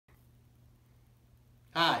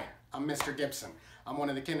Hi, I'm Mr. Gibson. I'm one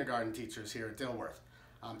of the kindergarten teachers here at Dilworth.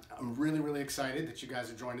 I'm really excited that you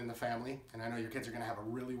guys are joining the family, and I know your kids are going to have a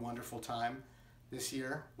really wonderful time this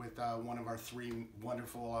year with one of our three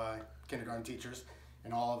wonderful kindergarten teachers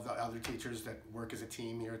and all of the other teachers that work as a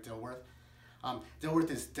team here at Dilworth.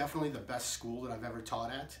 Dilworth is definitely the best school that I've ever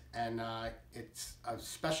taught at, and it's a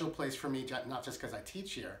special place for me, not just because I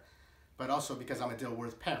teach here, but also because I'm a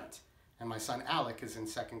Dilworth parent, and my son Alec is in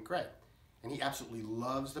second grade. And he absolutely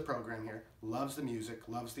loves the program here, loves the music,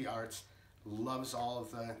 loves the arts, loves all of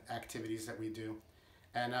the activities that we do.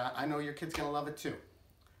 And I know your kid's gonna love it too.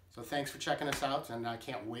 So thanks for checking us out, and I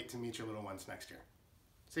can't wait to meet your little ones next year.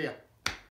 See ya.